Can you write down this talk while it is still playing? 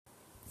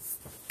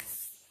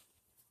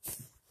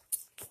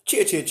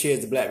Cheers, cheers, cheers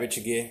to Black Rich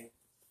again.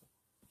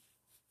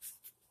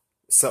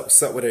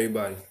 What's up with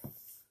everybody?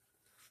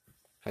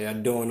 How y'all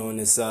doing on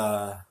this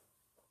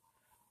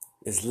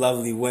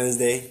lovely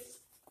Wednesday?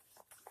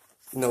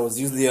 It's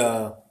usually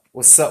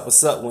what's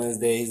up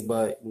Wednesdays,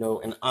 but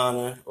in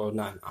honor, or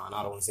not in honor,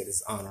 I don't want to say this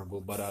is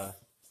honorable, but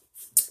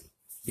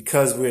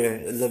because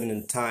we're living in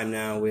a time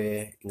now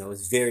where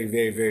it's very,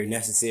 very, very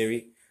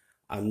necessary,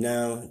 I'm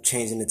now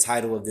changing the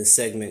title of this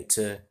segment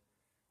to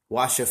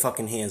Wash Your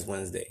Fucking Hands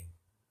Wednesday.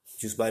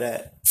 Just by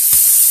that.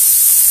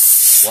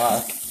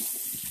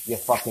 Wash your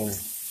fucking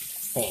hands.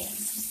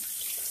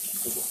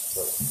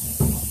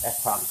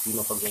 That's probably you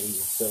motherfuckers ain't even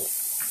soap.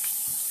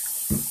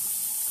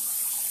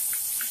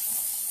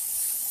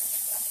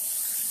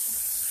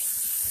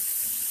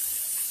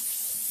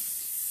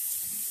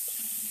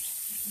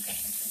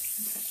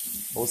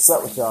 What's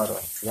up with y'all though?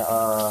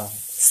 Y'all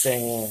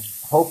staying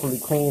hopefully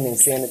clean and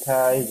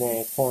sanitized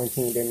and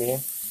quarantined in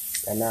there.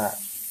 Y'all not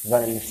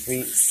running the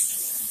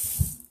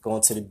streets,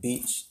 going to the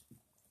beach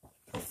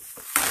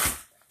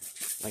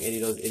like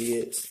any of those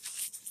idiots.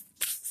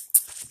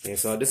 Yeah,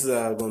 so this is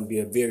going to be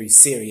a very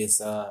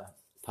serious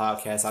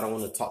podcast. I don't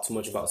want to talk too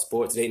much about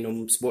sports. There ain't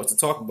no sports to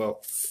talk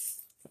about.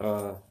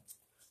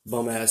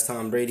 Bum ass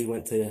Tom Brady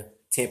went to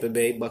Tampa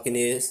Bay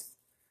Buccaneers.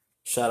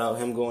 Shout out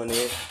him going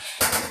there,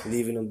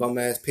 leaving them bum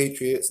ass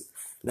Patriots.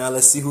 Now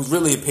let's see who's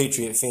really a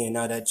Patriot fan.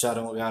 Now that y'all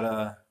don't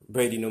got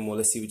Brady no more,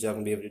 let's see what y'all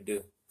gonna be able to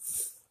do.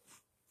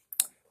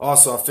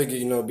 Also, I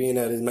figure being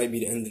that it might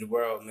be the end of the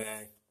world,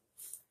 man.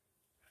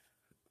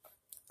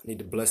 I need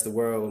to bless the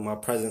world with my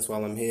presence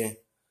while I'm here.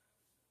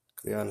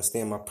 Cause I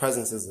understand my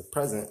presence is a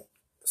present.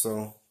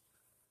 So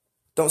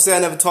don't say I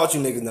never taught you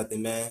niggas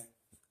nothing, man.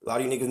 A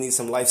lot of you niggas need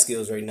some life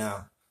skills right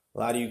now. A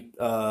lot of you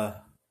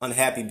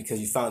unhappy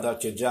because you found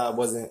out your job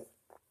wasn't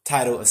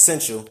titled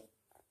essential.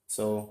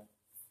 So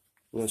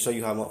we're gonna show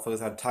you how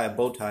motherfuckers how to tie a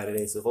bow tie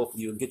today. So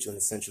hopefully you'll get you an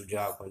essential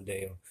job one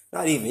day. Or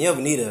not even. You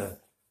don't need a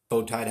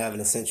bow tie to have an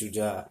essential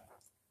job.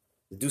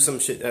 Do some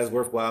shit that's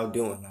worthwhile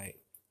doing.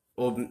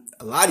 Or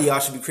a lot of y'all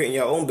should be creating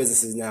your own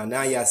businesses now.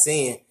 Now y'all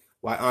seeing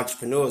why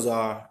entrepreneurs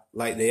are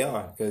like they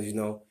are, because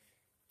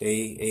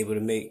they able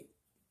to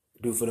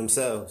do for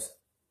themselves,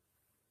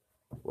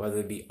 whether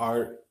it be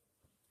art,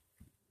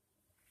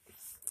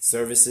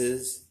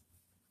 services.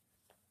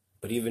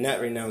 But even that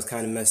right now is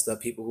kind of messed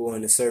up. People who are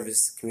in the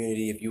service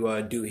community, if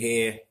you do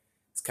hair,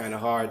 it's kind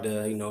of hard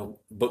to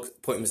book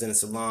appointments in a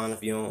salon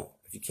if you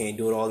can't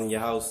do it all in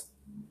your house.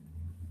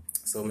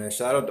 So man,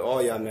 shout out to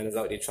all y'all man that's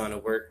out there trying to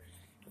work,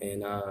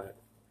 and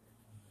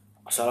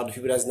shout out to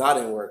people that's not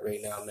in work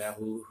right now, man,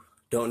 who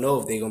don't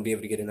know if they're going to be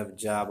able to get another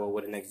job or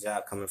where the next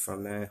job coming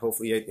from, man.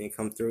 Hopefully everything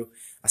come through.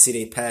 I see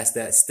they passed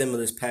that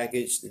stimulus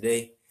package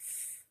today.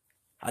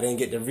 I didn't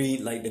get to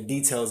read the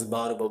details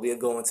about it, but we'll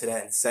go into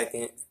that in a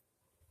second.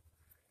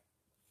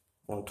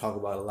 I want to talk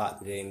about a lot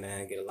today,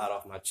 man. Get a lot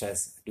off my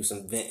chest. Do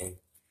some venting.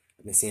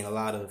 I've been seeing a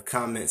lot of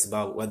comments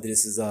about whether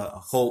this is a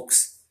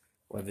hoax,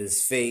 whether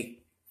it's fake.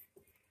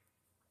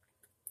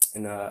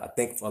 And I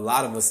think for a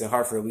lot of us in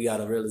Hartford, we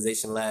got a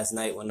realization last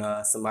night when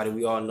somebody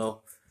we all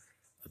know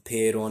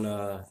appeared on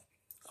a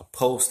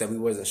post that we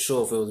wasn't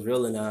sure if it was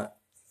real or not.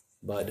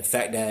 But the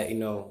fact that, it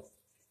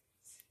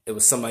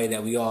was somebody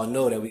that we all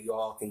know, that we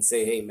all can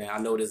say, hey, man, I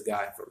know this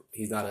guy.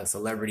 He's not a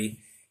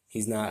celebrity.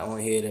 He's not on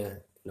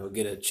here to,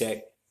 get a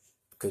check.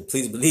 Because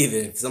please believe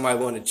it, if somebody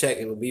wanted to check,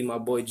 it would be my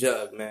boy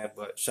Jug, man.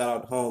 But shout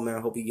out to home, man.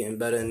 I hope he's getting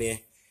better in there.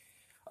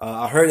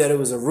 I heard that it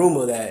was a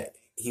rumor that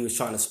he was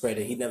trying to spread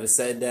it. He never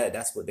said that.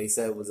 That's what they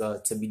said was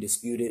to be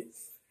disputed.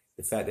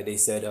 The fact that they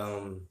said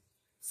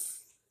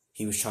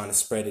he was trying to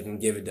spread it and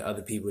give it to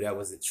other people, that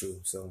wasn't true.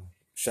 So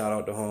shout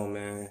out to home,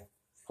 man.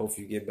 Hope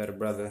you get better,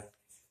 brother.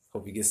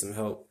 Hope you get some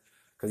help.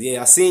 Cause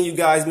yeah, I seen you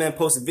guys, man,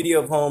 post a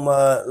video of home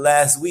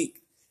last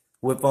week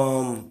with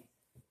what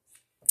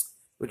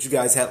you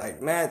guys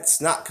had mad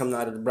snot coming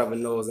out of the brother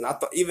nose. And I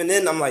thought even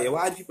then I'm like,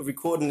 why are people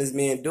recording this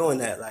man doing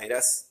that?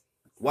 That's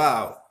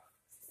wow.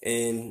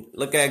 And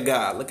look at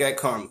God, look at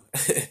karma.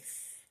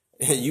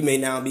 You may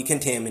now be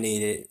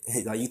contaminated.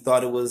 You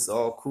thought it was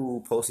all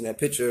cool posting that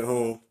picture at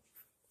home.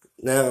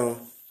 Now,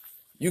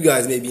 you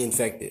guys may be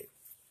infected.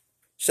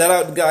 Shout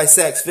out to guy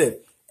Saks Fifth.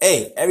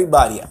 Hey,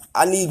 everybody,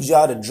 I need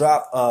y'all to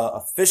drop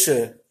a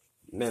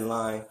fisherman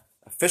line,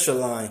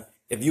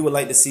 if you would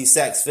like to see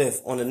Saks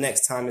Fifth on the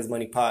next Time Is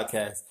Money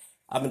podcast.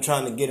 I've been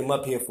trying to get him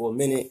up here for a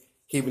minute.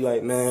 He'd be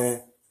like,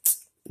 man,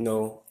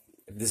 if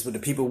this is what the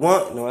people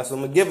want, that's what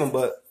I'm going to give him.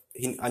 But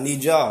I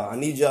need y'all. I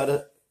need y'all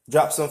to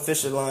drop some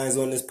fisher lines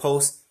on this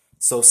post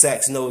so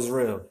Saks knows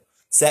real.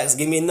 Saks,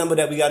 give me a number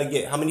that we got to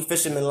get. How many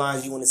fisherman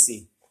lines you want to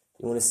see?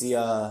 You want to see,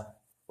 what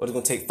it's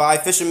going to take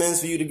 5 fishermen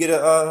for you to get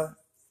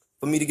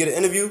for me to get an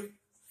interview?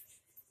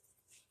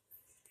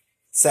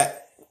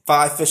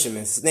 5 fishermen.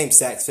 His name's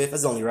Saks Fifth.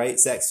 That's only right,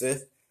 Saks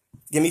Fifth.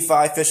 Give me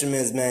 5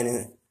 fishermen, man,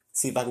 and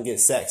see if I can get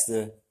Saks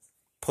to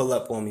pull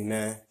up on me,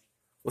 man.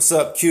 What's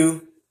up,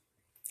 Q?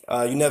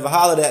 You never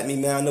hollered at me,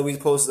 man. I know we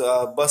supposed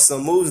to bust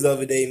some moves the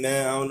other day,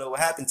 man. I don't know what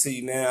happened to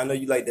you, man. I know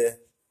you like to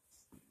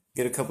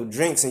get a couple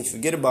drinks and you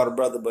forget about a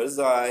brother, but it's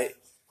all right.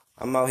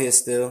 I'm out here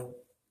still.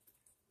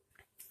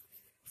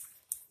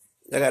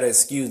 I gotta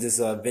excuse this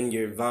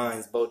Vineyard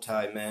Vines bow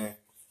tie, man.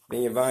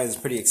 Vineyard Vines is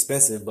pretty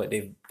expensive, but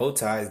they bow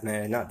ties,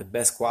 man, not the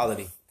best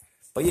quality.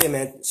 But yeah,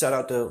 man, shout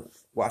out to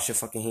Wash Your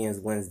Fucking Hands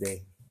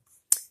Wednesday.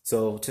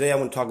 So today I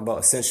want to talk about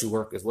essential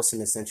workers. What's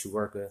an essential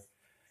worker?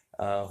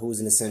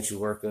 Who's an essential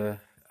worker?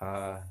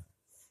 Uh,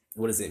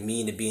 what does it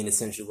mean to be an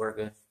essential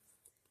worker?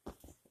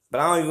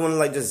 But I don't even want to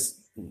like just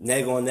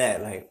nag on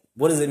that. Like,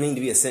 what does it mean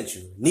to be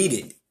essential?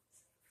 Needed.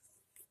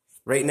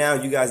 Right now,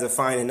 you guys are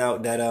finding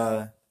out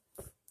that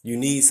you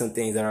need some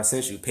things that are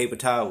essential. Paper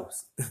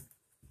towels,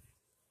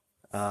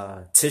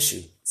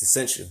 tissue, it's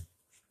essential.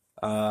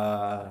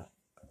 Uh,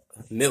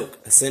 Milk,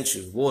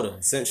 essential. Water,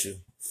 essential.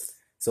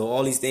 So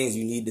all these things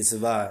you need to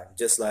survive.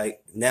 Just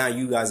like now,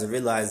 you guys are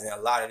realizing a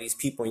lot of these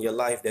people in your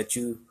life that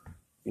you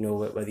know,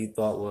 whether you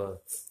thought were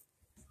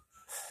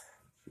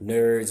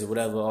nerds or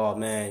whatever. Oh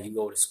man, you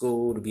go to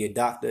school to be a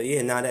doctor.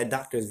 Yeah, now that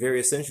doctor is very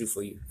essential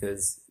for you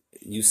because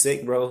you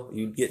sick, bro.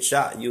 You get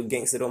shot. You a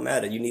gangster. Don't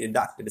matter. You need a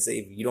doctor to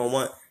save you. You don't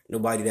want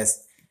nobody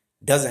that's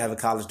doesn't have a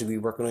college degree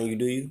working on you,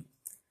 do you?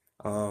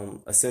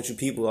 Essential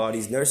people are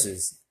these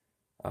nurses.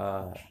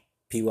 Uh,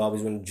 People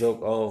always want to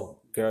joke, oh,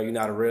 girl, you're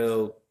not a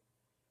real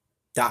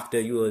doctor.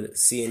 You're a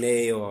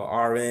CNA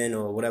or RN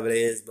or whatever it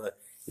is. But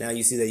now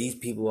you see that these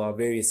people are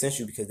very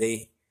essential because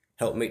they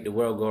help make the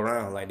world go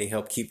around. Like they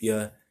help keep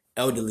your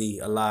elderly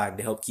alive.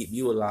 They help keep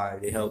you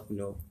alive. They help,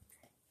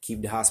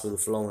 keep the hospital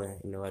flowing,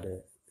 at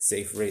a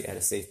safe rate, at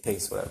a safe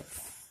pace, whatever.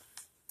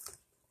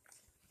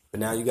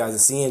 But now you guys are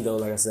seeing though,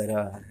 like I said,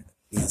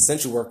 these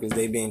essential workers,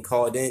 they being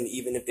called in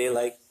even if they're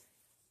like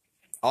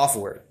off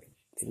work.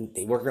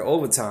 They working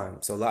overtime.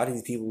 So a lot of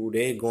these people,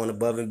 they're going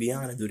above and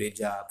beyond to do their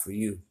job for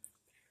you.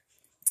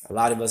 A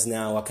lot of us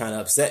now are kind of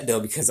upset though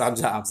because our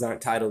jobs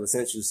aren't titled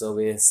essential. So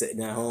we're sitting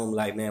at home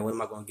like, man, when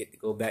am I going to get to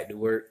go back to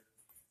work?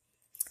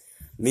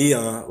 Me,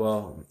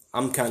 well,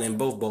 I'm kind of in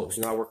both boats.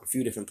 I work a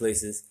few different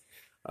places.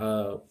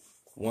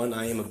 One,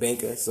 I am a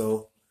banker,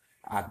 so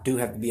I do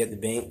have to be at the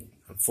bank.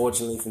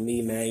 Unfortunately for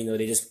me, man,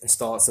 they just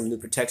installed some new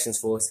protections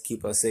for us to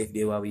keep us safe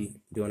there while we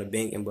doing the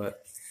banking. But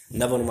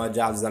another one of my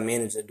jobs is I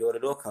manage a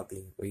door-to-door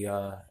company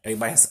where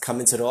everybody has to come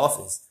into the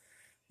office.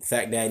 The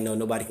fact that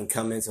nobody can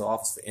come into the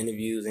office for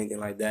interviews, anything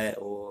like that,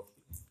 or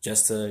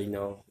just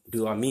to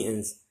do our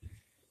meetings,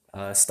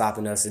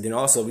 stopping us. And then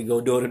also we go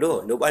door to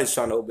door. Nobody's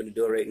trying to open the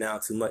door right now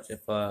too much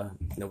if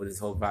with this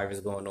whole virus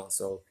going on.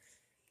 So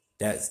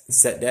that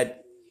set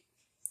that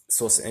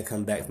source of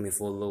income back for me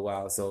for a little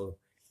while. So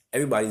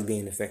everybody's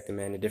being affected,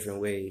 man, in different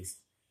ways.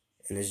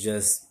 And it's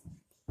just,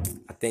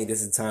 I think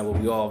this is a time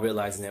where we all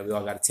realizing that we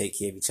all got to take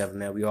care of each other,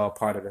 man. We all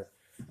part of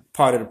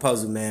the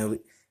puzzle, man.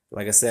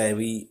 Like I said,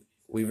 we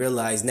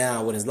realize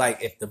now what it's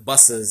like if the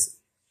buses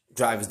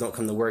drivers don't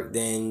come to work.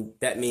 Then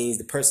that means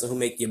the person who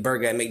make your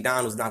burger at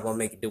McDonald's not gonna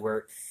make it to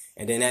work,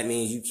 and then that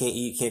means you can't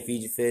eat, can't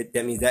feed your family.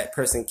 That means that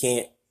person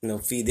can't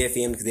feed their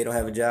family because they don't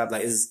have a job.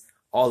 Like it's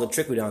all a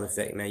trickle down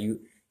effect, man.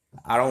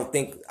 I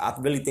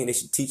really think they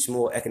should teach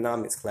more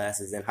economics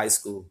classes in high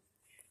school.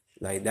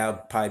 Like that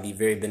would probably be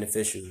very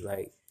beneficial.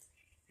 Like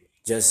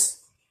just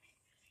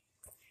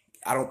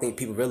I don't think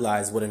people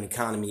realize what an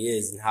economy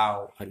is and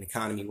how an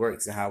economy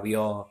works and how we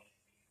all,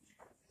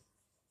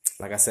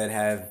 like I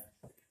said,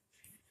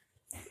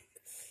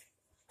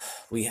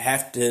 we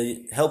have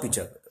to help each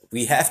other.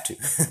 We have to.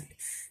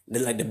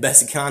 Like the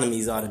best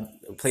economies are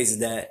the places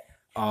that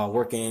are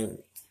working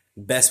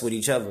best with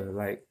each other.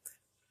 Like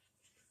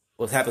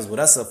what happens with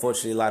us,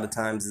 unfortunately, a lot of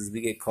times is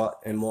we get caught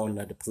in more in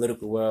the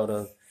political world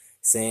of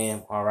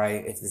saying, all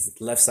right, if the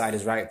left side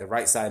is right, the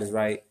right side is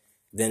right,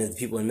 then the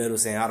people in the middle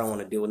saying, I don't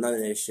want to deal with none of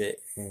this shit.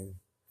 And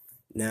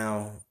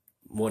now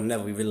more than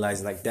ever, we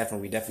realize we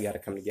definitely got to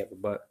come together.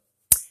 But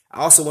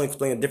I also want to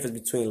explain the difference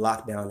between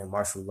lockdown and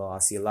martial law. I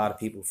see a lot of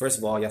people, first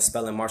of all, y'all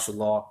spelling martial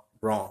law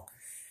wrong.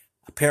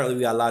 Apparently,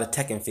 we got a lot of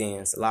Tekken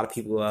fans. A lot of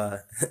people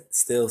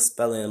still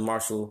spelling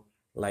martial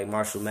like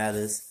Marshall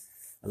Mathers.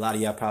 A lot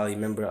of y'all probably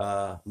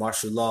remember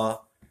martial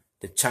law,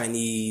 the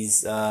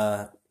Chinese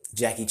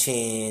Jackie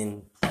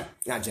Chan.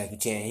 Not Jackie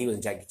Chan. He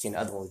wasn't Jackie Chan. The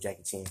other one was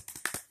Jackie Chan.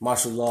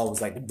 Martial law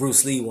was like the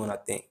Bruce Lee one, I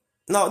think.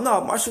 No,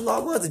 martial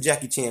law was the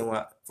Jackie Chan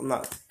one. I'm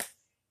not.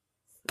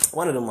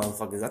 One of them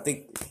motherfuckers. I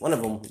think one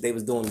of them, they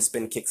was doing the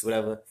spin kicks,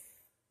 whatever.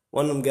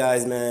 One of them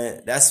guys,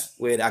 man, that's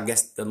where I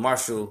guess the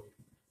martial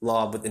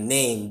law, but the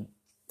name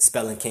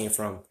spelling came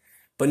from.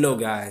 But no,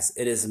 guys,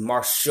 it is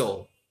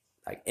martial,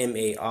 like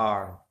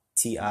Martial,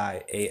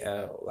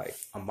 like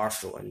a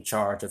marshal in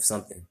charge of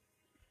something.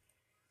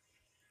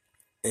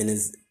 And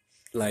it's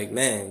like,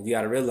 man, you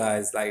got to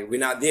realize, like, we're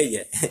not there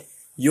yet.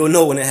 You'll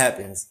know when it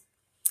happens.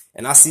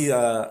 And I see,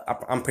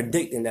 I'm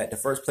predicting that the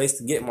first place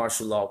to get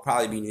martial law will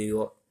probably be New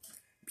York.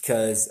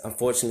 Because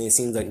unfortunately, it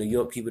seems like New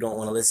York people don't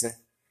want to listen.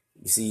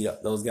 You see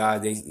those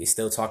guys, they're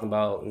still talking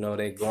about,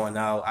 they're going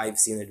out. I've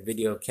seen a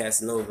video of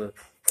Casanova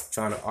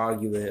trying to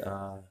argue with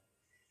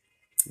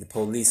the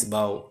police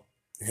about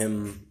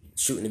him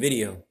shooting the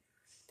video.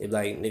 They're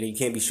like, nigga, you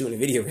can't be shooting a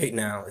video right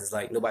now. It's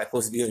like nobody's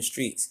supposed to be on the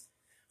streets.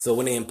 So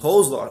when they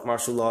impose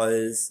martial law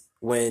is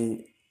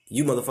when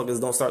you motherfuckers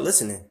don't start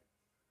listening.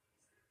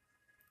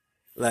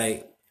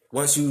 Like,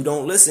 once you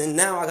don't listen,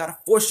 now I gotta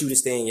force you to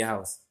stay in your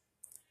house.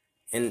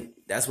 And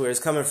that's where it's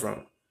coming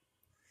from.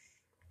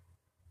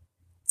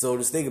 So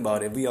just think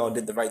about it. If we all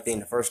did the right thing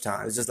the first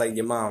time, it's just like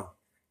your mom.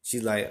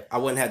 She's like, I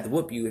wouldn't have to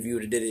whoop you if you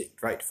would have did it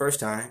right the first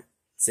time.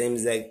 Same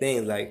exact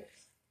thing. Like,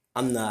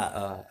 I'm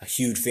not a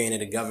huge fan of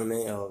the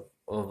government or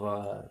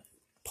of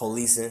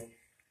policing,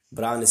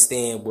 but I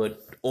understand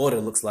what order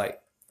looks like.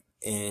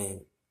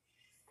 And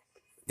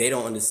they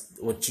don't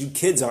understand. What you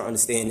kids aren't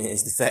understanding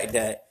is the fact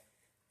that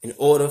in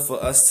order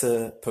for us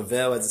to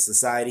prevail as a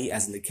society,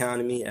 as an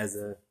economy, as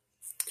a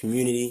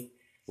community,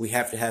 we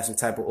have to have some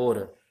type of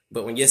order.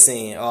 But when you're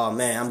saying, oh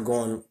man, I'm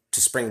going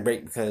to spring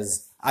break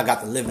because I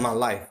got to live my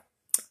life,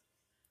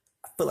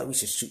 I feel like we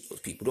should shoot those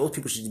people. Those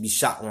people should be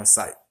shot on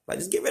sight. Like,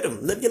 just get rid of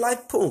them. Live your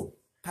life, boom,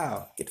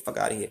 pow, get the fuck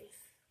out of here.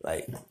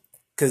 Like,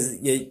 because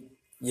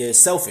you're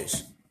selfish.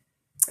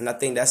 And I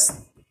think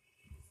that's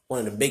one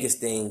of the biggest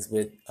things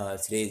with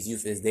today's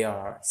youth is they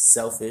are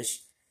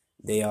selfish.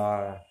 They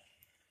are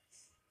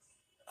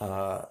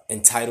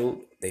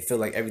entitled. They feel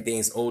like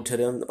everything's owed to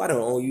them. Nobody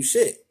don't owe you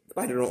shit.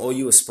 Nobody don't owe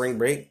you a spring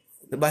break.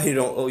 Nobody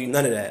don't owe you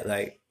none of that.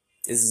 Like,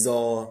 this is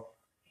all,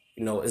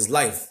 it's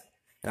life.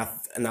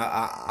 And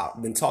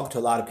I've been talking to a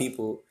lot of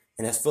people,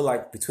 and I feel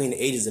like between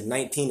the ages of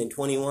 19 and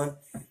 21,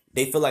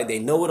 they feel like they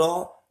know it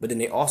all, but then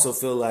they also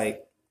feel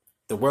like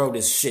the world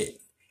is shit.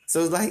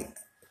 So it's like,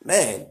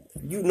 man,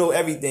 you know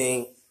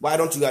everything. Why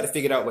don't you got to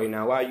figure it out right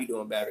now? Why are you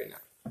doing bad right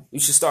now? You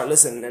should start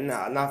listening. And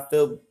I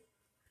feel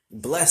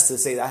blessed to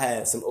say that I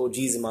had some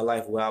OGs in my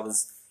life where I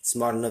was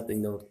smart enough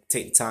to,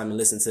 take the time and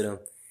listen to them.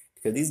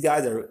 Because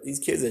these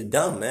kids are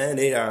dumb, man.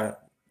 They are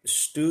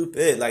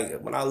stupid.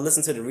 Like, when I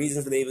listened to the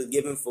reasons they was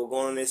given for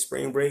going on their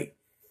spring break,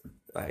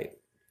 like,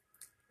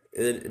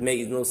 it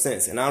makes no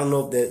sense. And I don't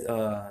know if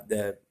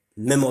the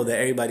memo that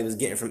everybody was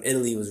getting from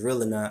Italy was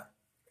real or not,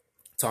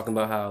 talking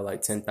about how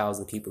like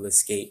 10,000 people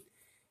escaped,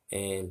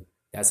 and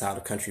that's how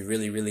the country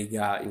really, really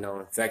got,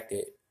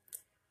 infected.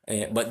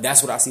 But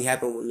that's what I see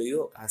happen with New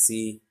York. I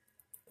see,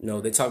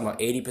 they're talking about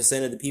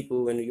 80% of the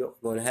people in New York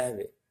are going to have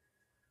it.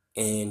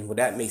 And what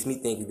that makes me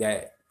think is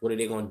that what are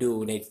they going to do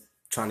when they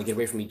trying to get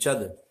away from each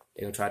other?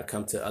 They're going to try to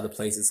come to other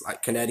places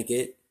like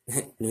Connecticut,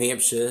 New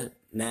Hampshire,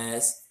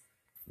 Mass.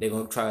 They're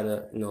going to try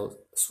to,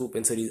 swoop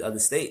into these other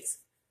states.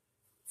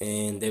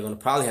 And they're going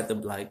to probably have to,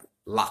 like,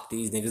 lock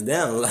these niggas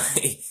down,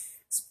 like,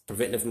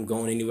 prevent them from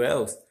going anywhere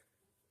else.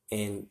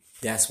 And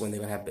that's when they're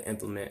going to have to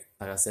implement,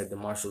 like I said, the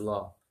martial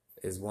law.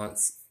 Is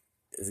once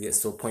it gets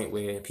to a point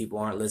where people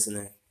aren't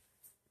listening,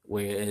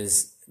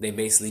 whereas they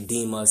basically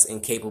deem us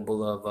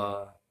incapable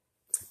of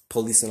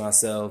policing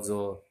ourselves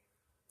or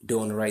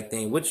doing the right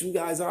thing, which you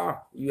guys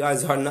are. You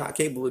guys are not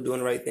capable of doing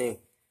the right thing.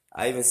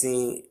 I even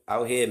seen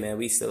out here, man,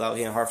 we still out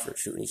here in Hartford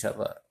shooting each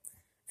other up.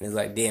 And it's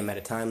like, damn, at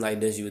a time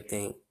like this, you would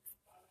think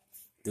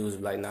dudes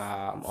would be like,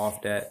 nah, I'm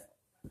off that.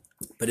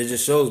 But it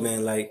just shows,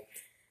 man, like,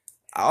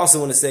 I also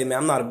want to say, man,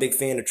 I'm not a big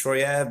fan of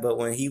Troy Ave, but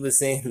when he was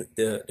saying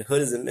the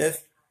hood is a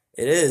myth,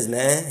 it is,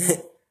 man.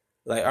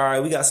 Like, all right,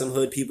 we got some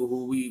hood people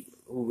who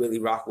really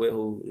rock with,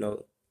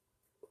 who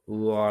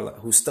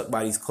stuck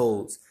by these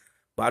codes.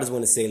 But I just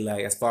want to say,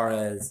 like, as far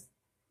as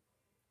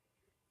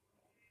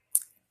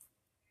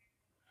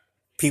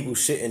people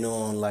shitting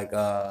on, like,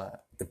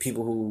 the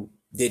people who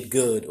did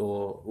good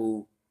or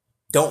who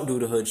don't do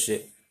the hood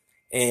shit.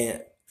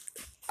 And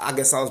I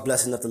guess I was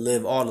blessed enough to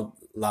live all the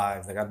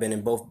lives. Like, I've been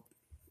in both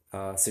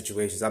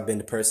situations. I've been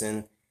the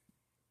person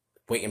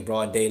waiting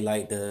broad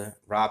daylight to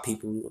rob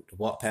people, to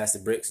walk past the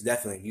bricks.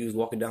 Definitely. You was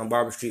walking down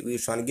Barber Street, we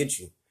was trying to get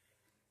you.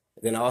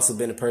 Then I also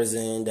been a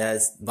person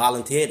that's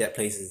volunteered at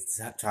places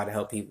to try to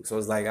help people. So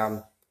it's like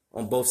I'm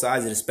on both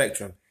sides of the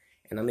spectrum.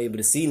 And I'm able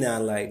to see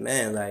now, like,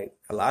 man, like,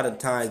 a lot of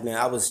times, man,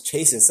 I was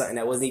chasing something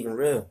that wasn't even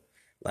real.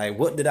 Like,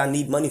 what did I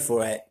need money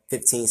for at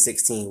 15,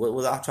 16? What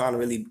was I trying to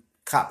really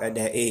cop at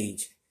that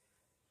age?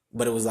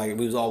 But it was like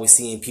we was always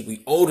seeing people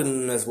older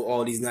than us with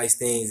all these nice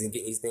things and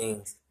getting these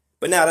things.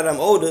 But now that I'm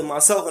older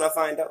myself and I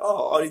find out, oh,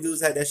 all these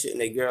dudes had that shit in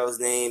their girl's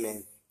name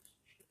and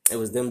it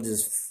was them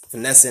just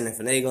finessing and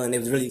finagling and they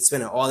was really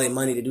spending all their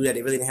money to do that.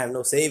 They really didn't have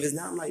no savings.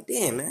 Now I'm like,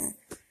 damn, man.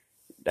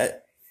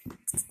 That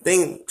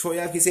thing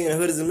Troy Ave saying the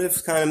hood is a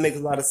myth kind of makes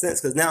a lot of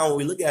sense because now when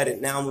we look at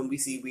it, now when we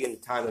see we in a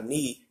time of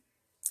need,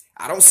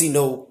 I don't see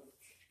no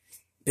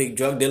big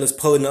drug dealers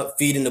pulling up,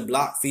 feeding the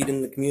block,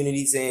 feeding the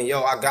community, saying,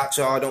 yo, I got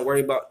y'all, don't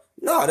worry about.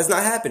 No, that's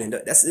not happening.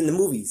 That's in the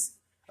movies.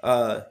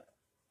 The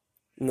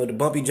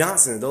Bumpy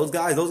Johnsons, those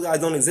guys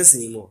don't exist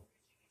anymore.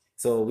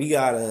 So we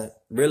gotta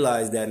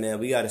realize that, man,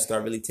 we gotta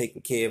start really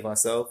taking care of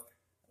ourselves,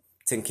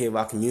 taking care of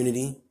our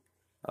community,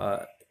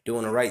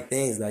 doing the right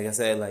things. Like I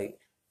said, like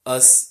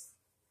us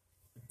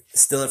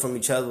stealing from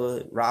each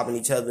other, robbing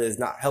each other is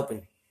not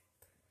helping.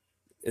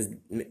 It's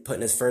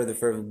putting us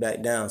further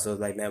back down. So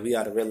it's like, man, we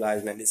gotta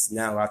realize, man, this is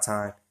now our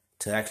time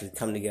to actually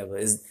come together.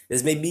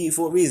 This may be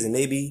for a reason.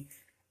 Maybe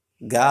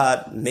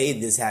God made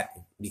this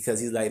happen because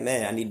he's like,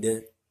 man, I need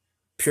to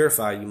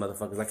purify you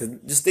motherfuckers. Like, 'cause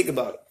just think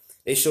about it.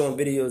 They showing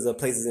videos of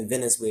places in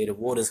Venice where the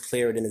water's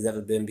clearer than it's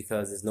ever been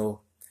because there's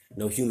no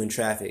no human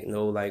traffic,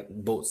 no like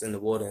boats in the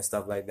water and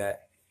stuff like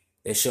that.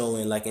 They're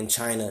showing like in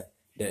China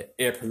the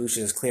air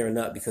pollution is clearing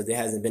up because there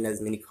hasn't been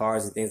as many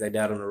cars and things like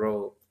that on the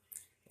road.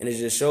 And it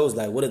just shows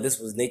like what if this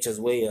was nature's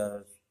way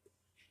of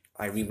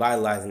like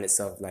revitalizing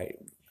itself, like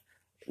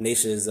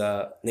nature's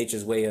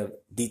way of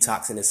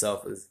detoxing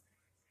itself is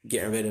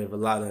getting rid of a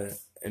lot of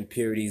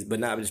impurities, but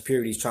not just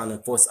purities, trying to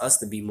force us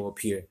to be more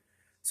pure.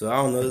 So I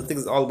don't know. I think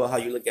it's all about how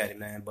you look at it,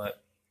 man.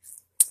 But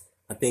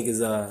I think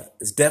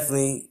it's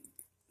definitely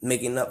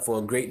making up for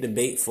a great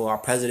debate for our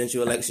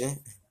presidential election.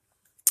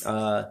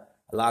 A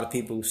lot of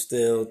people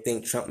still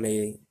think Trump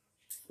may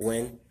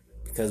win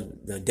because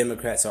the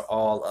Democrats are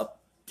all up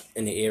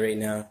in the air right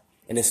now.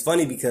 And it's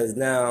funny because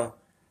now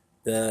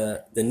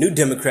the new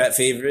Democrat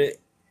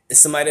favorite is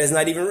somebody that's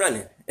not even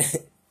running.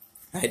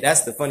 Like,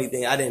 that's the funny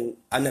thing.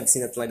 I never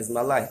seen nothing like this in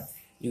my life.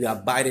 You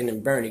got Biden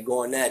and Bernie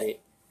going at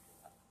it.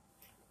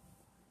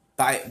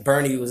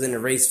 Bernie was in the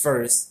race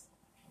first.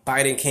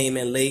 Biden came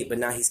in late, but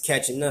now he's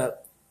catching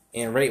up.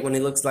 And right when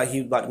it looks like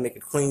he's about to make a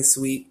clean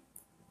sweep,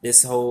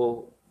 this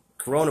whole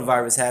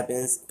coronavirus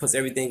happens, puts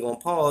everything on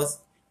pause,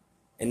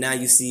 and now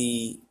you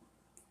see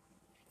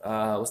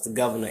what's the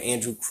governor,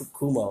 Andrew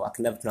Cuomo. I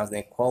can never pronounce his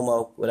name.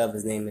 Cuomo, whatever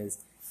his name is.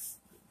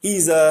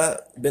 He's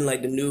been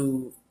like the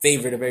new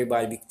favorite of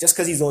everybody just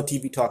because he's on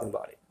TV talking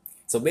about it.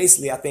 So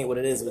basically, I think what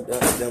it is with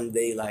them,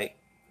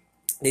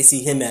 they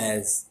see him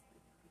as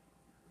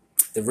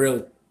the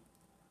real,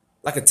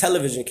 like a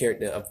television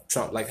character of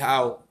Trump, like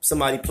how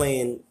somebody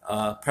playing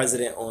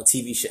president on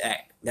TV should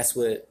act. That's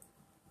what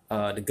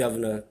the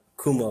governor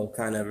Cuomo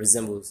kind of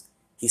resembles.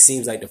 He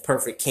seems like the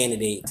perfect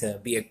candidate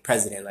to be a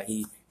president. Like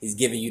he's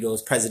giving you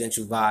those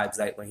presidential vibes,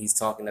 like when he's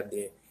talking up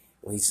there,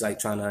 when he's like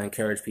trying to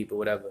encourage people,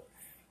 whatever.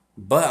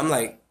 But I'm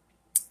like,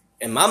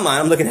 in my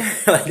mind, I'm looking at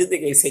it like this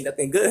nigga ain't say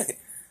nothing good.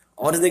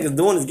 All this nigga's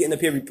doing is getting up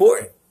here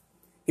reporting.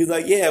 He's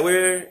like, yeah,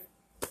 we're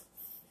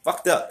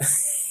fucked up.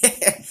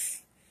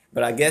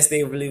 But I guess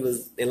they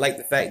liked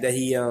the fact that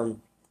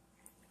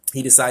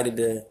he decided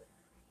to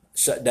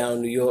shut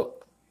down New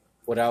York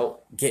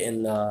without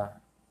getting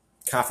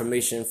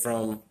confirmation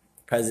from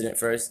the president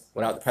first,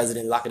 without the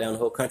president locking down the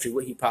whole country,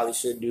 what he probably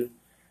should do.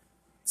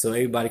 So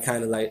everybody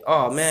kind of like,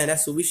 oh man,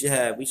 that's what we should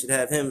have. We should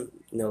have him,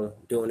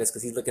 doing this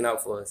because he's looking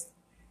out for us.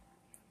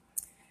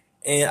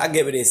 And I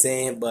get what they're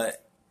saying,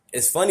 but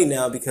it's funny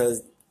now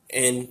because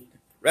in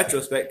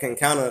retrospect can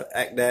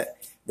counteract that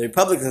the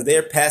Republicans,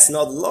 they're passing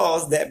all the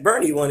laws that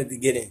Bernie wanted to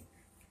get in.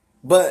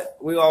 But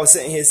we're all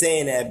sitting here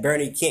saying that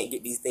Bernie can't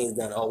get these things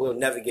done. Oh, we'll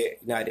never get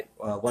United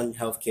One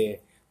Healthcare.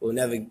 We'll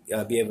never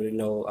be able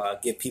to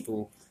give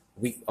people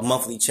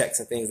monthly checks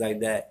and things like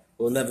that.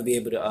 We'll never be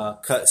able to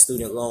cut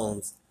student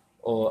loans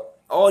or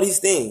all these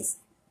things.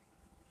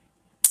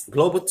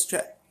 Global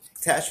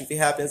catastrophe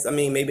happens. I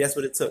mean, maybe that's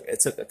what it took. It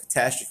took a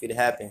catastrophe to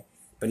happen.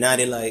 But now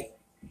they're like,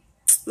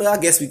 well, I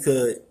guess we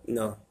could,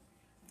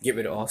 get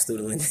rid of all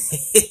student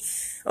loans.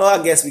 Oh,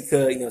 I guess we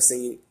could,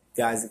 send you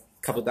guys a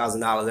couple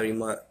 $1,000s every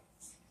month.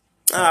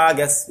 I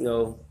guess,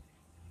 a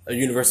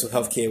universal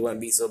health care wouldn't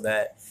be so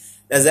bad.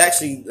 That's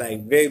actually,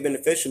 like, very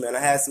beneficial, man. I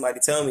had somebody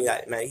tell me,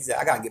 like, man, he said,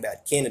 I got to get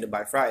back to Canada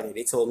by Friday.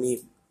 They told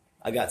me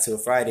I got till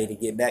Friday to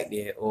get back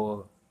there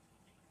or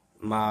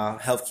my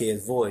health care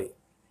is void.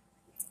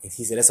 And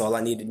he said, that's all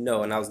I needed to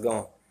know, and I was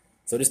gone.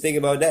 So just think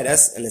about that.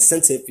 That's an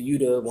incentive for you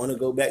to want to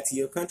go back to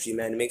your country,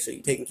 man, to make sure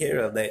you're taken care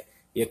of, that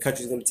your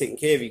country's going to be taking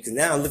care of you. Because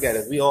now, look at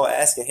us. We all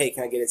asking, hey,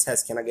 can I get a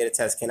test? Can I get a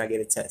test? Can I get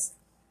a test?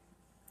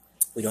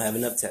 We don't have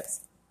enough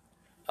tests.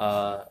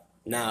 Now,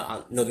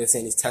 I know they're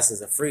saying these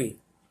tests are free,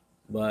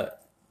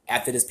 but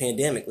after this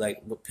pandemic,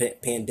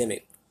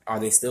 are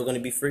they still going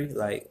to be free?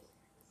 Like,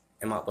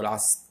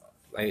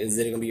 is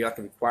it going to be like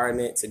a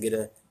requirement to get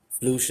a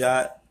flu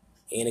shot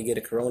and to get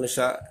a corona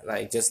shot?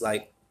 Like, just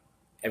like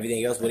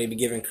everything else, will they be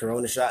giving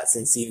corona shots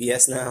in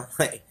CVS now?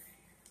 Like,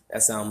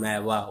 that sounds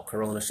mad wild,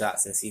 corona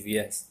shots in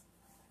CVS.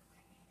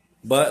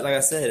 But like I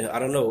said, I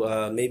don't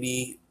know,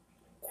 maybe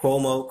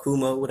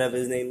Cuomo, whatever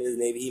his name is,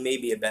 maybe he may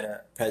be a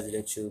better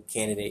presidential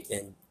candidate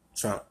than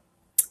Trump.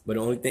 But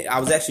the only thing, I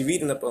was actually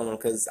reading up on him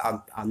because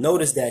I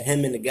noticed that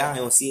him and the guy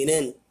on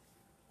CNN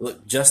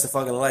looked just the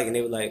fucking alike, and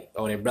they were like,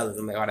 oh, they're brothers.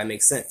 I'm like, oh, that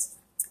makes sense.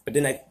 But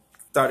then I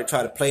started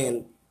trying to play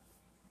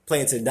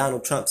into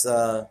Donald Trump's,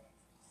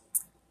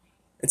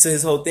 into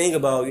his whole thing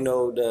about,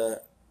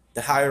 the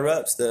higher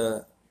ups,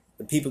 the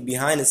people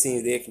behind the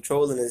scenes, they're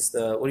controlling this,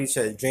 what do you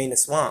say, drain the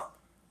swamp.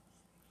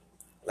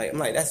 Like, I'm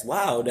like, that's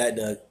wild that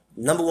the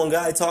number one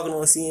guy talking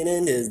on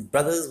CNN is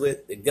brothers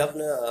with the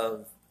governor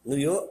of New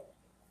York.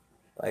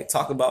 Like,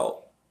 talk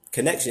about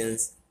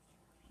connections.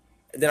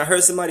 And then I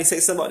heard somebody say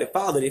something about their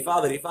father.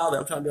 I'm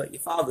trying to be like,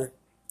 your father.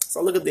 So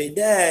I look at their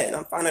dad, and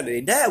I find out that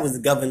their dad was the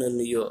governor of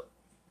New York.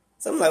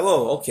 So I'm like,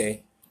 whoa,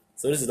 okay.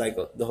 So this is like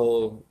the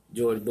whole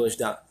George W.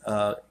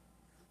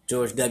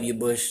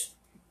 Bush,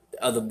 the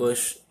other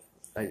Bush.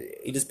 Like,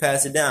 he just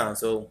passed it down.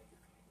 So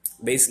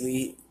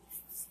basically,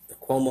 the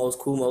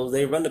Cuomos,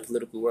 they run the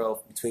political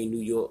world between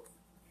New York.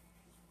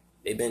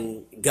 They've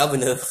been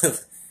governor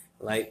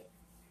like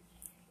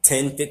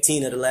 10,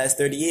 15 of the last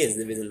 30 years.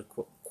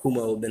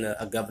 Cuomo been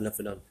a governor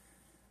for them.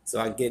 So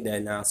I get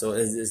that now. So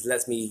it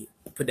lets me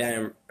put that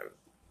in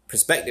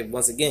perspective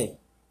once again.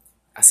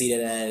 I see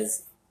that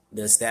as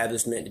the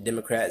establishment, the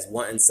Democrats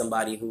wanting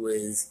somebody who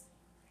is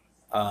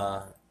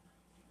a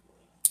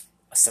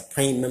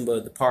supreme member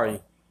of the party,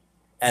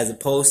 as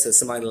opposed to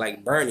somebody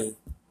like Bernie,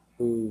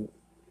 who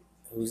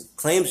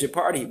claims your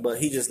party, but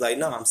he just like,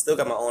 no, I'm still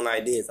got my own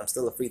ideas. I'm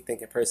still a free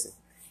thinking person,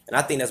 and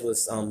I think that's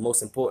what's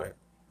most important.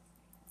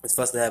 It's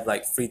for us to have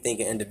like free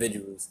thinking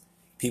individuals,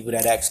 people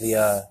that actually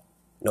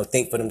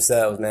think for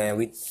themselves. Man,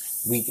 we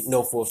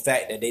know for a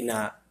fact that they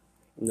not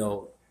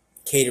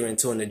catering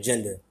to an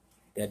agenda,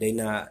 that they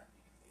not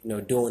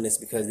doing this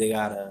because they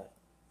got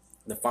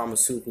the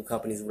pharmaceutical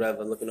companies,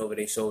 whatever, looking over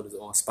their shoulders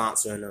or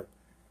sponsoring them.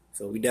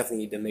 So we definitely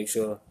need to make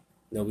sure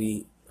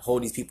we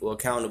hold these people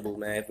accountable,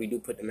 man, if we do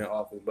put them in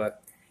office.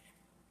 But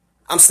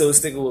I'm still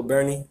sticking with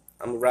Bernie.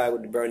 I'm gonna ride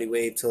with the Bernie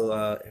wave till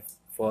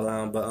for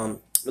long. But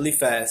really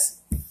fast.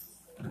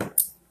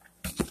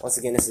 Once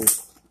again, this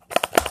is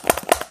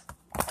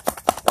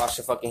Wash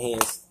Your Fucking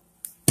Hands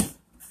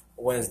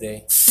Wednesday.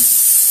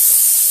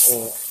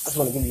 And I just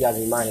want to give you guys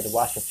a reminder to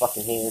wash your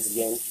fucking hands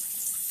again.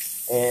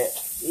 And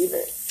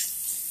even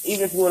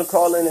if you want to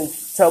call in and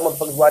tell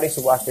motherfuckers why they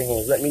should wash their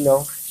hands, let me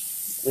know.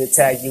 We'll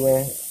tag you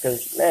in.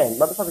 Because, man,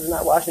 motherfuckers are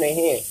not washing their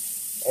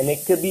hands. And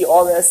it could be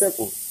all that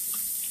simple.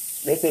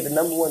 They say the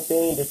number one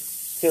thing to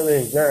kill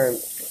this germ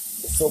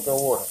is soap and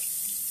water.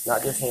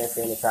 Not just hand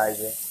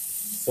sanitizer,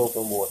 soap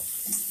and water.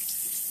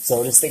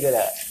 So just think of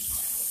that.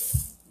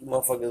 You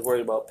motherfuckers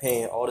worried about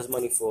paying all this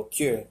money for a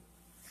cure.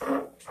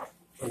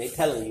 And they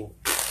telling you,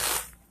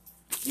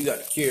 you got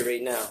a cure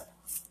right now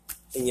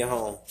in your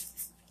home.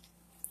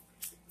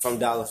 From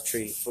Dollar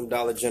Tree, from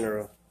Dollar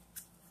General.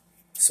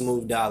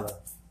 Smooth Dollar.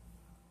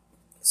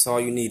 That's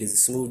all you need is a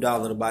smooth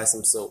dollar to buy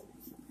some soap.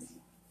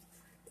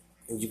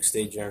 And you can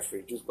stay germ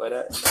free. Juice by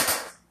that?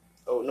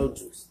 Oh, no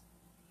juice.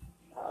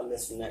 I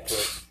missed from that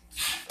clip.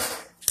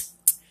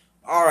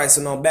 Alright,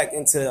 so now back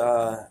into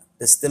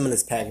the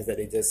stimulus package that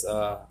they just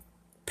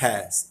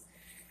passed.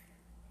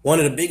 One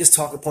of the biggest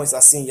talking points I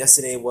seen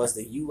yesterday was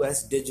the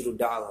U.S. digital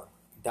dollar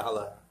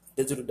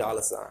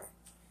sign.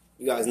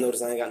 You guys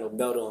notice I ain't got no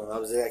belt on. I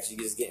was actually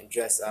just getting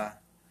dressed,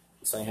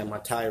 so I ain't have my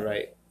tie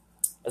right.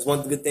 That's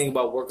one good thing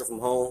about working from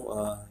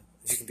home.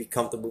 You can be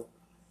comfortable.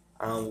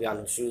 I don't got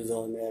no shoes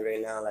on, man,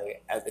 right now.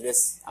 Like, after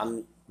this,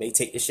 I may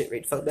take this shit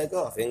right the fuck back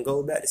off and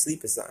go back to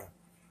sleep or something.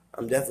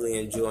 I'm definitely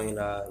enjoying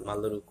my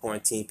little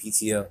quarantine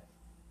PTO.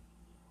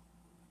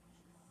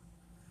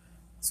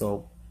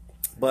 So,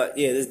 but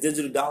yeah, this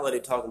digital dollar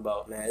they're talking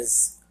about, man,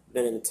 it's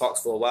been in the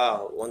talks for a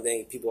while. One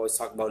thing people always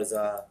talk about is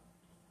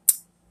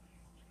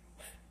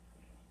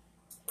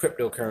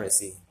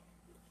cryptocurrency.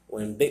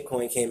 When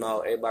Bitcoin came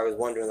out, everybody was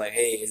wondering, like,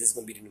 hey, is this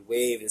going to be the new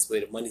wave? Is this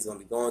where the money's going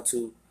to be going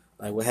to?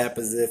 Like, what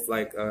happens if,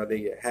 like,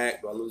 they get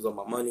hacked? Do I lose all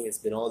my money? It's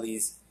been all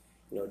these,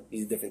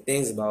 these different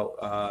things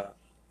about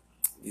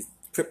these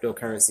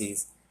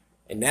cryptocurrencies.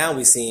 And now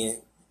we're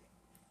seeing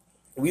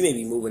we may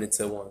be moving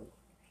into one,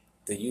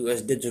 the U.S.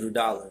 digital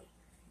dollar.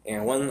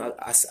 And one,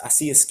 I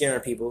see it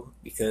scaring people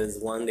because,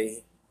 one,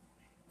 they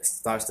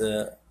starts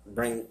to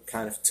bring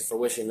kind of to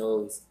fruition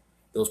those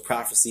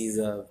prophecies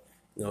of,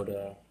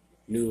 the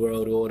New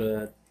World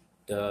Order,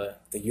 the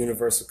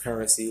universal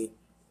currency,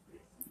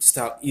 just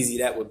how easy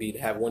that would be to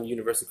have one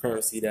universal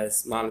currency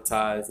that's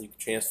monetized and you can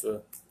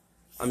transfer.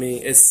 I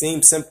mean, it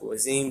seems simple, it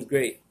seems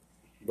great,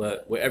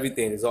 but with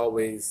everything, there's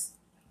always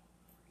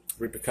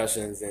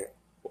repercussions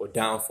or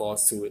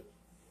downfalls to it.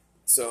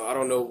 So I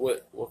don't know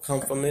what will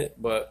come from it,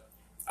 but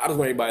I just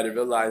want everybody to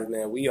realize,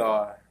 man, we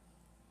are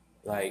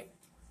like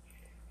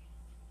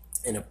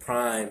in a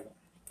prime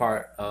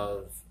part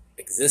of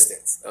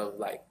existence, of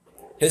like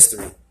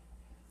history.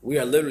 We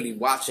are literally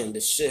watching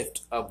the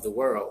shift of the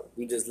world.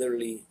 We just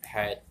literally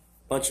had a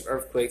bunch of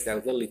earthquakes that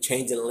were literally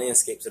changing the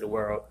landscapes of the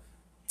world,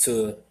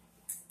 to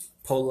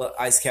polar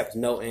ice caps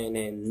melting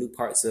and new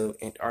parts of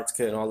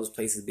Antarctica and all those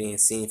places being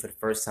seen for the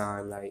first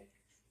time. Like,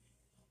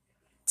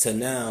 to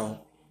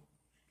now,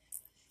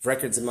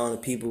 records amount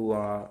of people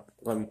are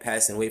going to be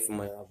passing away from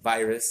a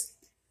virus,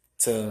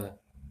 to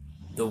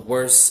the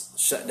worst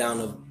shutdown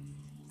of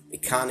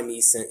economy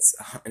since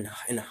in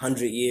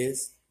 100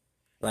 years.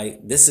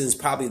 Like, this is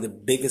probably the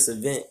biggest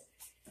event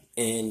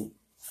in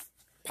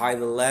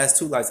probably the last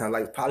two lifetimes.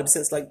 Like, probably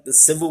since like the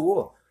Civil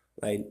War,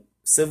 like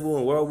Civil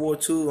and World War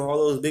II and all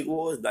those big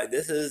wars. Like,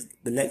 this is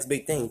the next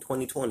big thing,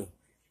 2020,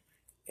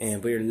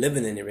 and we're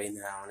living in it right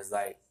now. And it's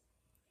like,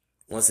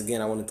 once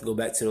again, I wanted to go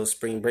back to those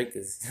spring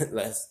breakers.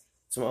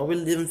 So, are we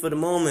living for the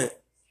moment?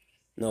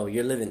 No,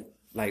 you're living.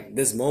 Like,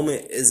 this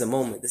moment is a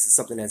moment. This is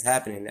something that's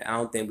happening. I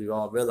don't think we're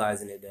all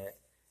realizing it, that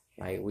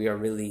like we are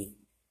really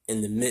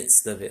in the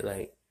midst of it.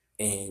 Like,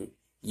 and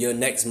your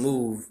next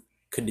move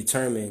could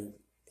determine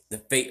the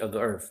fate of the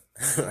earth.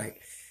 Like,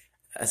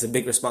 that's a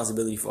big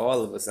responsibility for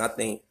all of us. And I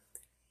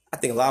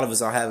think a lot of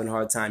us are having a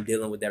hard time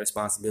dealing with that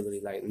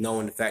responsibility. Like,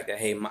 knowing the fact that,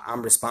 hey,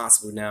 I'm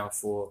responsible now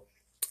for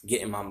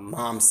getting my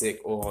mom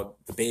sick, or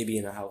the baby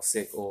in the house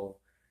sick, or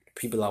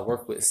people I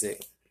work with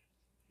sick.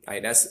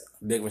 Like that's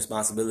a big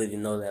responsibility to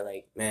know that,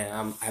 like,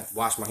 man, I have to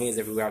wash my hands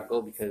everywhere I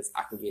go because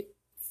I can get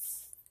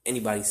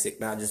anybody sick.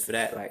 Not just for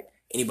that, like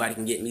anybody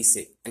can get me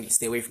sick. I need to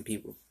stay away from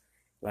people.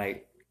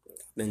 Like,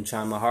 been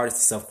trying my hardest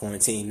to self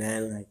quarantine,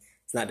 man. Like,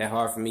 it's not that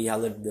hard for me. I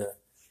lived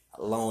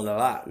alone a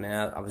lot,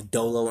 man. I was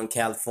dolo in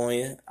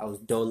California. I was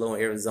dolo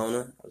in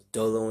Arizona. I was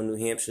dolo in New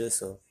Hampshire.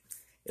 So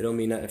it don't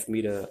mean nothing for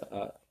me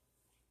to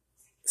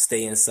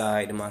stay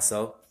inside to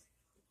myself.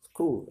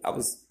 Cool. I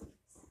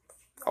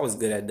was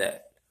good at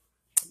that.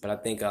 But I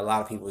think a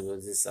lot of people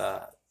was just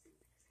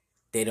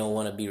they don't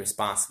want to be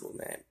responsible,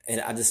 man.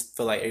 And I just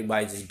feel like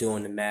everybody's just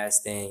doing the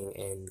mask thing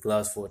and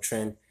gloves for a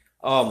trend.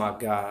 Oh my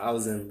God, I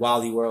was in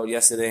Wally World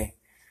yesterday.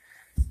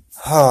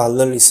 Oh,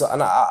 literally. So,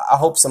 and I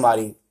hope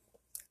somebody.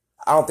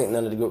 I don't think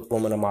none of the group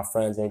women are my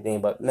friends or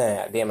anything, but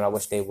man, damn it, I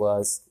wish they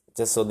was,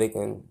 just so they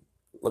can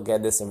look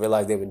at this and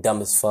realize they were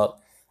dumb as fuck.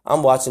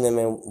 I'm watching them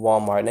in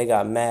Walmart and they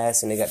got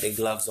masks and they got their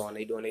gloves on.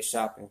 They doing their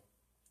shopping.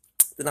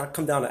 Then I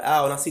come down the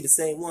aisle and I see the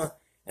same one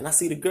and I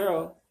see the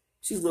girl.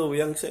 She's a little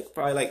young chick,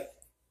 probably like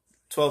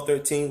 12,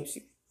 13.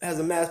 She has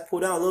a mask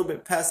pulled down a little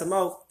bit past her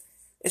mouth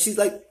and she's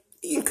like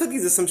eating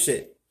cookies or some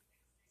shit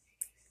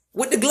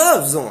with the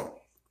gloves on.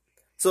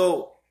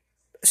 So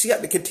she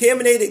got the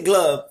contaminated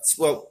gloves.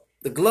 Well,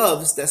 the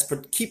gloves that's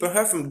keeping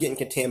her from getting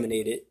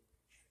contaminated,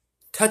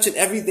 touching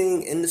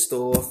everything in the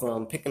store,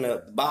 from picking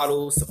up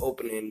bottles to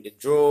opening the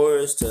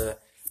drawers to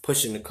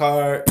pushing the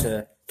cart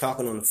to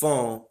talking on the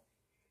phone,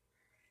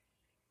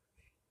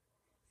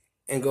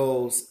 and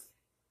goes,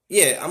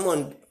 yeah, I'm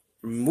going to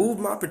remove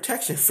my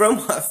protection from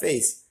my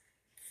face.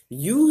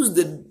 Use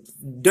the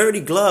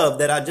dirty glove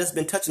that I just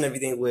been touching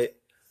everything with,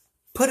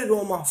 put it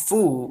on my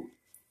food,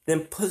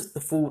 then put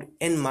the food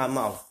in my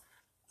mouth.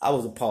 I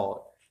was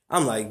appalled.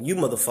 I'm like, you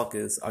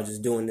motherfuckers are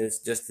just doing this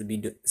just to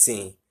be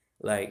seen.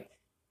 Like,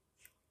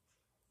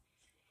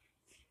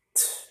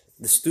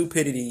 the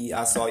stupidity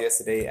I saw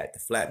yesterday at the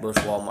Flatbush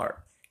Walmart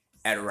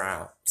at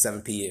around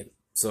 7 p.m.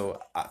 So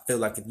I feel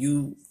like if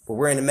you were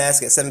wearing a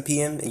mask at 7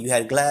 p.m. and you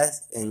had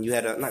glass and you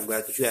had not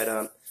glass, but you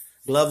had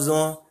gloves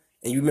on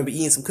and you remember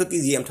eating some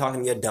cookies, yeah, I'm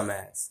talking to your dumb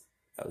ass.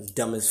 That was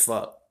dumb as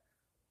fuck.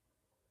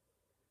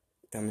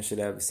 Dumbest shit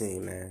I ever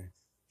seen, man.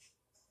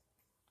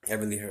 That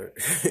really hurt.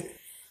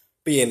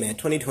 But yeah, man,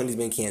 2020's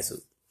been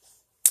canceled.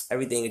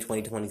 Everything in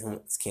 2020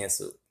 is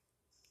canceled.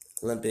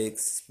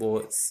 Olympics,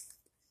 sports,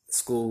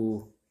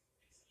 school,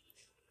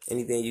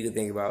 anything you could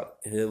think about.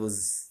 If it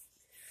was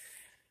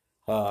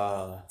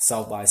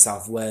South by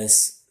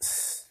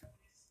Southwest,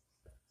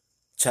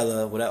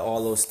 Chella, whatever,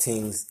 all those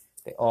teams,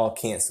 they all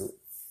canceled.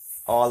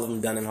 All of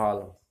them done in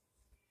Harlem.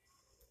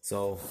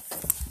 So,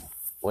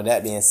 with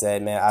that being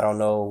said, man, I don't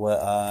know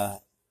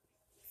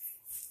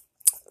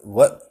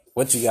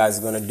what you guys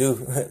are gonna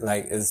do.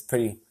 Like, it's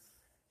pretty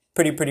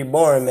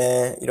boring,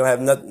 man. You don't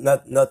have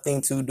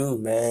nothing to do,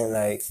 man.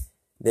 Like,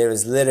 there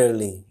is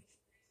literally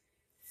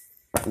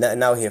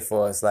nothing out here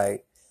for us.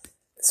 Like,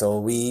 so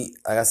like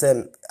I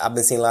said, I've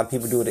been seeing a lot of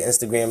people do the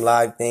Instagram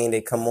live thing.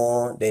 They come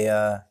on, they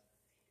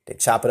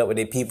chop it up with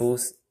their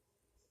peoples.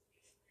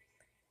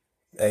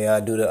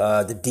 They do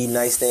the D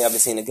Nice thing. I've been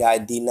seeing the guy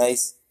D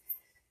Nice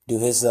do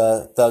his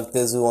Thug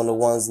Thizzle on the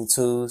ones and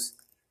twos.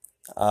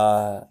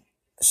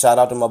 Shout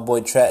out to my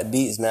boy Trap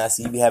Beats, man. I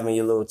see you be having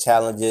your little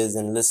challenges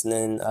and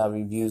listening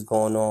reviews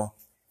going on.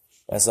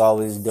 That's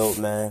always dope,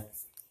 man.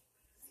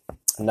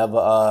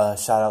 Another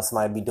shout out,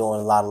 somebody be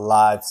doing a lot of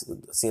lives.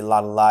 See a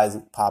lot of lives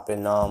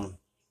popping. I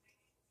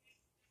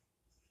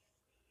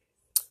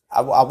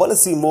want to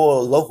see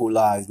more local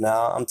lives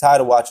now. I'm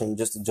tired of watching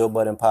just the Joe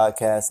Budden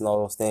podcast and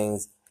all those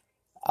things.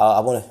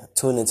 I want to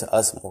tune into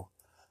us more.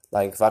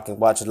 Like, if I can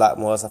watch a lot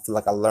more, I feel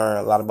like I learn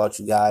a lot about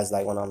you guys,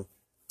 like, when I'm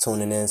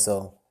tuning in.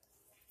 So,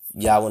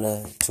 y'all want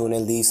to tune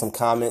in, leave some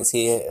comments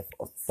here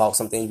about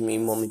something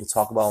you want me to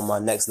talk about on my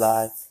next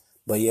live.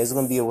 But yeah, it's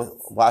going to be a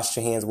Wash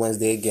Your Hands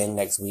Wednesday again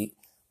next week.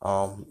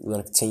 We're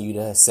going to continue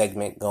the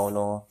segment going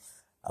on.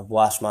 I've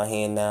washed my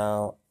hand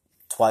now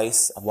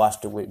twice. I've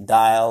washed it with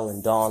Dial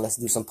and Dawn. Let's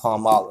do some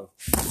Palmolive.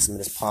 Some of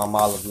this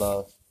Palmolive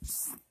love.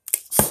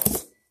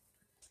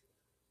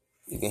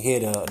 You can hear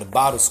the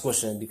bottle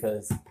squishing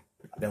because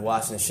I've been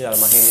washing the shit out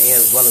of my hand and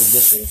as well as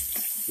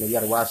dishes. You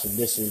gotta wash the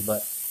dishes,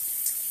 but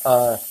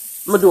I'm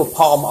gonna do a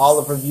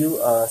Palmolive review.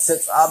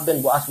 Since I've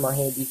been washing my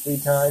hand these 3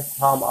 times,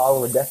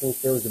 Palmolive definitely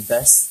feels the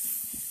best.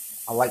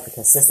 I like the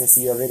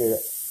consistency of it.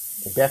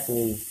 It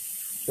definitely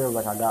feels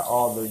like I got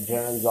all the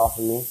germs off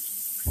of me.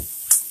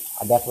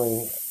 I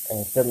definitely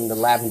am feeling the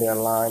lavender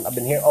and lime. I've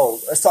been here.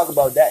 Oh, let's talk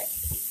about that.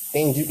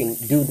 Things you can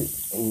do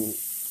and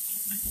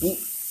eat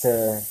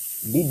to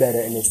be better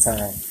in this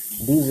time.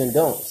 Do's and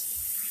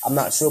don'ts. I'm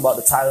not sure about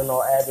the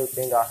Tylenol Advil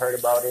thing. I heard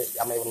about it.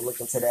 I'm able to look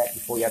into that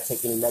before y'all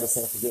take any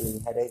medicine for getting any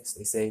headaches.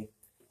 They say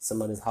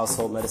some of this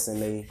household medicine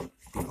may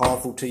be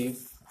harmful to you.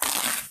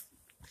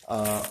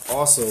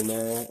 Also,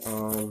 man,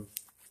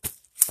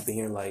 I've been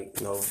hearing, like,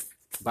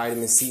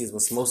 vitamin C is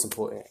what's most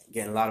important.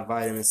 Getting a lot of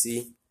vitamin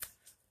C.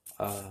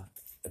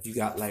 If you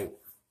got, like,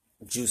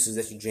 juices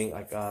that you drink,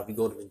 like, if you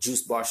go to the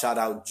juice bar, shout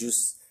out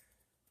Juice,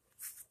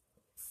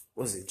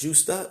 what is it,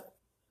 Juiced Up?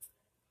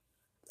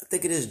 I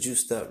think it is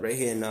Juiced Up right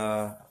here in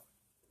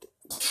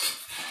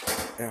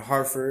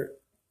Hartford.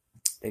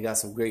 They got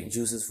some great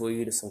juices for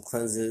you. There's some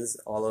cleansers,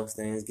 all those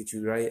things get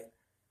you right.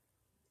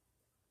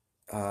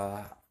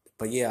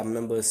 But yeah, I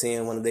remember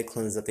seeing one of their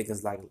cleansers. I think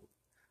it's like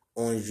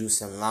orange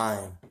juice and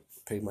lime.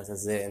 Pretty much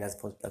that's it, and that's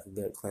supposed to be like a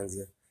good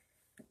cleanser.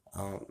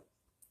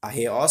 I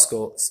hear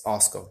Osco,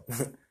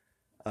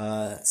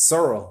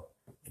 Sorrel.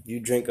 If you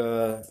drink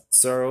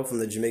Sorrel from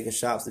the Jamaican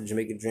shops, the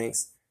Jamaican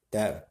drinks,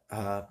 that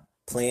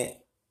plant,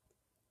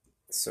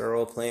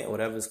 Sorrel plant,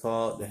 whatever it's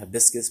called, the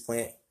hibiscus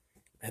plant,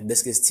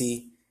 hibiscus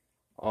tea,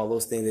 all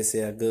those things they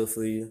say are good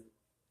for you.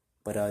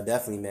 But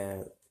definitely,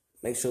 man,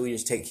 make sure you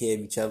just take care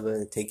of each other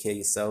and take care of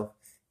yourself.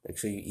 Make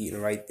sure you're eating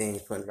the right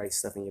things, putting the right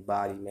stuff in your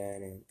body,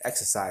 man, and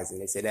exercising.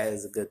 They say that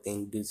is a good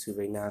thing to do too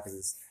right now because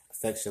it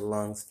affects your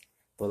lungs.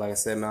 But like I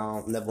said, man, I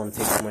don't never want to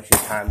take too much of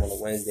your time on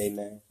a Wednesday,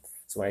 man.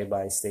 So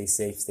everybody stay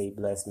safe, stay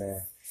blessed,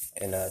 man.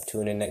 And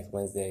tune in next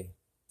Wednesday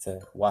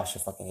to wash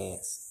your fucking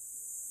hands.